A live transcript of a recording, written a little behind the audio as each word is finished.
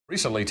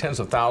Recently, tens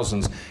of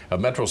thousands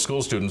of Metro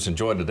school students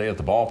enjoyed a day at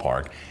the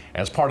ballpark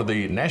as part of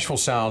the Nashville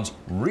Sounds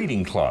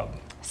Reading Club.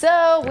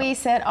 So we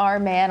sent our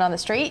man on the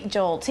street,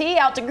 Joel T.,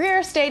 out to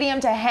Greer Stadium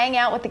to hang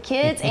out with the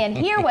kids and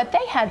hear what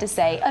they had to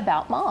say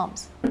about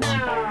moms.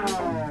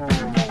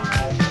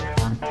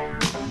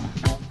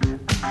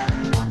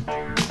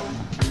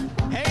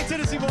 Hey,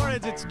 Tennessee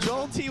Warheads, it's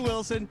Joel T.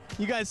 Wilson.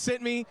 You guys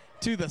sent me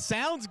to the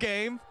Sounds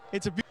game.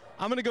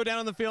 I'm going to go down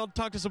on the field,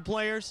 talk to some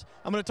players.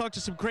 I'm going to talk to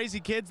some crazy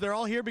kids. They're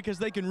all here because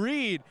they can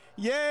read.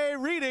 Yay,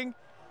 reading.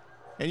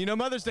 And you know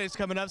Mother's Day's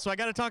coming up, so I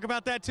got to talk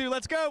about that too.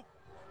 Let's go.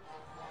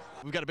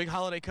 We've got a big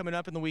holiday coming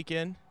up in the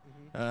weekend.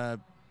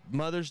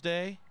 Mother's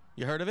Day.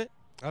 You heard of it?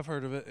 I've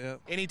heard of it, yeah.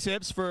 Any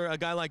tips for a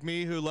guy like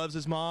me who loves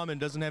his mom and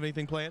doesn't have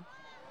anything planned?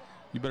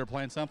 You better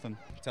plan something.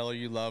 Tell her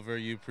you love her,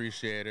 you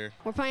appreciate her.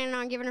 We're planning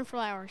on giving her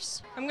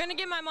flowers. I'm going to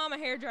give my mom a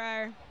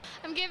hairdryer.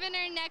 I'm giving her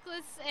a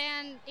necklace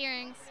and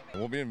earrings.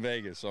 We'll be in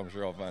Vegas, so I'm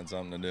sure I'll find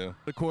something to do.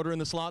 The quarter in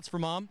the slots for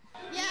mom?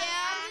 Yeah,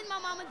 I'm getting my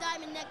mom a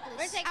diamond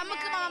necklace. I'm going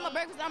to come on my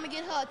breakfast. I'm going to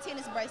get her a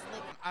tennis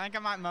bracelet. I think I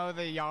might mow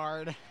the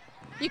yard.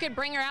 You could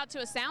bring her out to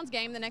a Sounds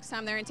game the next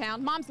time they're in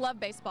town. Moms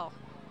love baseball.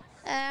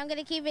 I'm going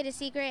to keep it a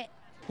secret.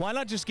 Why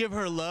not just give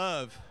her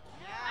love?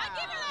 I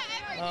give her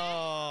that every day.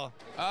 Oh,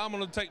 I'm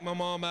going to take my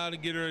mom out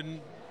and get her a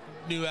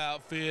new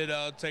outfit.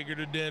 I'll take her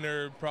to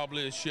dinner,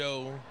 probably a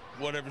show,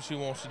 whatever she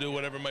wants to do,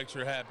 whatever makes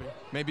her happy.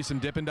 Maybe some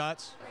Dippin'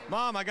 Dots?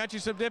 Mom, I got you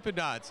some Dippin'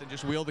 Dots, and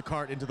just wheel the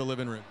cart into the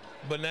living room.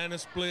 Banana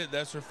split,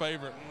 that's her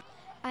favorite.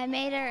 I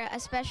made her a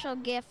special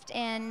gift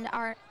and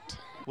art.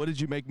 What did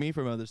you make me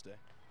for Mother's Day?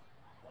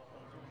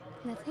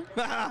 Nothing.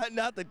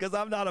 Nothing, because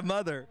I'm not a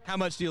mother. How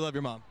much do you love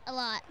your mom? A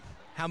lot.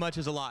 How much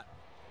is a lot?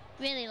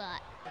 Really a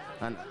lot.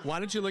 Why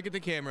don't you look at the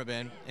camera,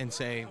 Ben, and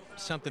say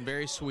something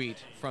very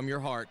sweet from your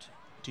heart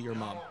to your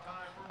mom?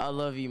 I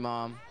love you,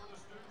 Mom,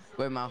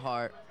 with my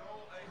heart.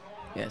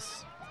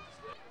 Yes.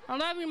 I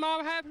love you,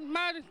 Mom. Happy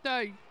Mother's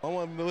Day. I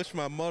want to wish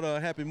my mother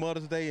a happy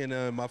Mother's Day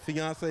and my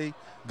fiance,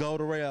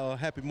 Golda Ray, a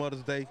happy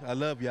Mother's Day. I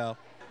love y'all.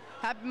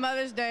 Happy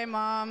Mother's Day,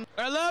 Mom.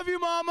 I love you,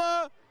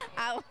 Mama.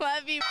 I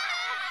love you.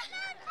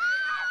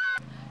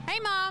 Hey,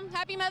 Mom.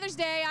 Happy Mother's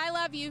Day. I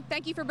love you.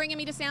 Thank you for bringing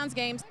me to Sounds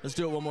games. Let's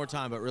do it one more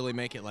time, but really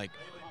make it like...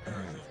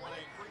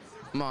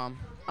 Mom,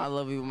 I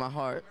love you with my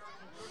heart.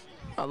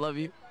 I love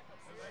you.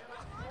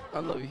 I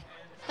love you.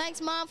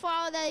 Thanks, Mom, for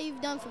all that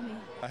you've done for me.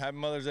 Happy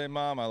Mother's Day,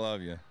 Mom. I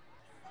love you.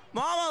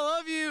 Mom, I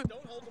love you.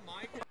 Don't hold the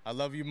mic. I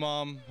love you,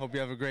 Mom. Hope you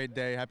have a great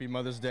day. Happy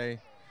Mother's Day.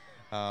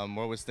 We're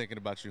always thinking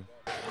about you.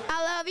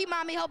 I love you,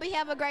 Mommy. Hope you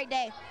have a great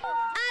day.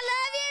 I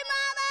love you,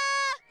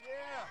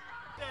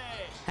 Mama.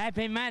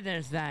 Happy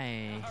Mother's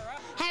Day.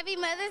 Happy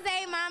Mother's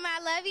Day, Mama. I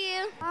love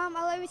you. Mom,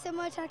 I love you so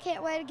much. I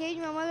can't wait to give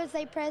you my Mother's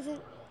Day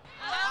present.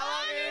 I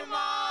love you,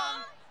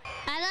 Mom.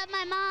 I love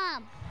my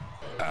mom.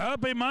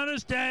 Happy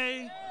Mother's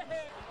Day.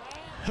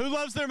 Who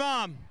loves their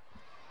mom?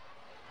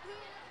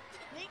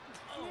 We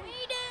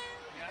do.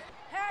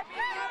 Happy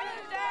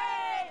Mother's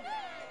Day.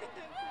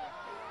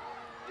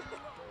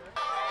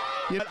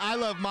 You know, I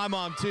love my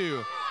mom,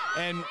 too.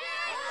 And,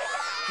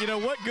 you know,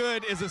 what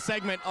good is a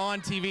segment on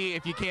TV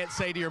if you can't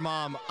say to your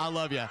mom, I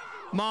love you?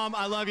 Mom,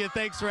 I love you.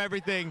 Thanks for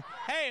everything.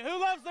 Hey, who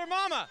loves their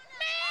mama?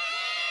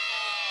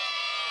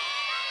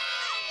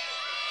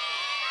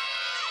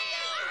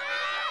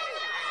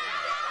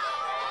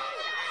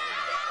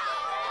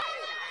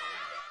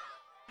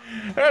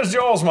 There's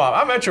Joel's mom.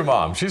 I met your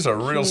mom. She's a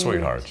real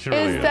sweetheart. She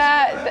really is. Is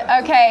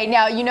that okay?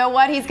 Now you know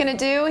what he's going to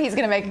do. He's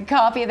going to make a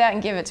copy of that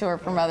and give it to her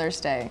for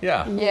Mother's Day.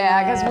 Yeah.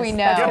 Yeah, because we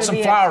know. Get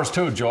some flowers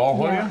too, Joel.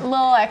 Will you? A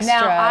little extra.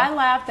 Now I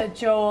laughed at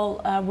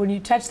Joel when you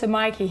touch the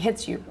mic, he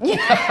hits you. Yeah,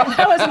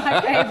 that was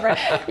my favorite.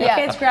 The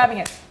kid's grabbing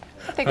it.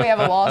 I think we have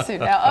a lawsuit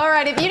now. All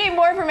right, if you need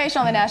more information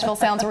on the Nashville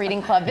Sounds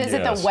Reading Club,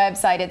 visit the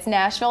website. It's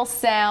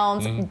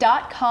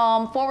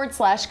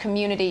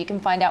nashvillesounds.com/community. You can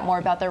find out more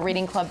about their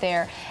reading club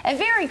there. And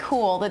very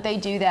cool that they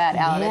do that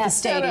out at the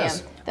stadium.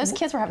 Those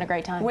kids were having a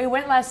great time. We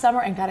went last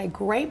summer and got a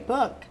great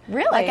book.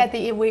 Really? Like at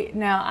the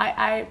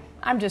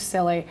I'm just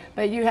silly,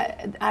 but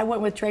I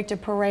went with Drake to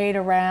parade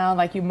around,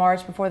 like you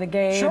marched before the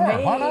game. Sure,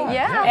 why not?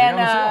 Yeah.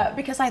 And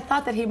because I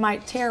thought that he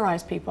might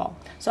terrorize people,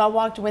 so I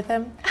walked with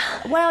him.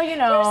 Well, you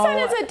know, your son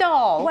is a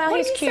doll. Well, what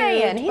he's are you cute.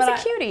 saying? He's a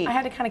cutie. I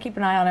had to kind of keep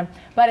an eye on him.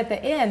 But at the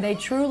end, they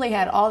truly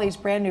had all these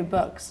brand new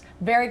books.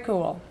 Very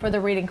cool for the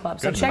reading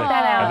club. So check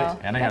that out.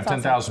 And they have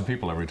 10,000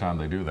 people every time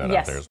they do that out there.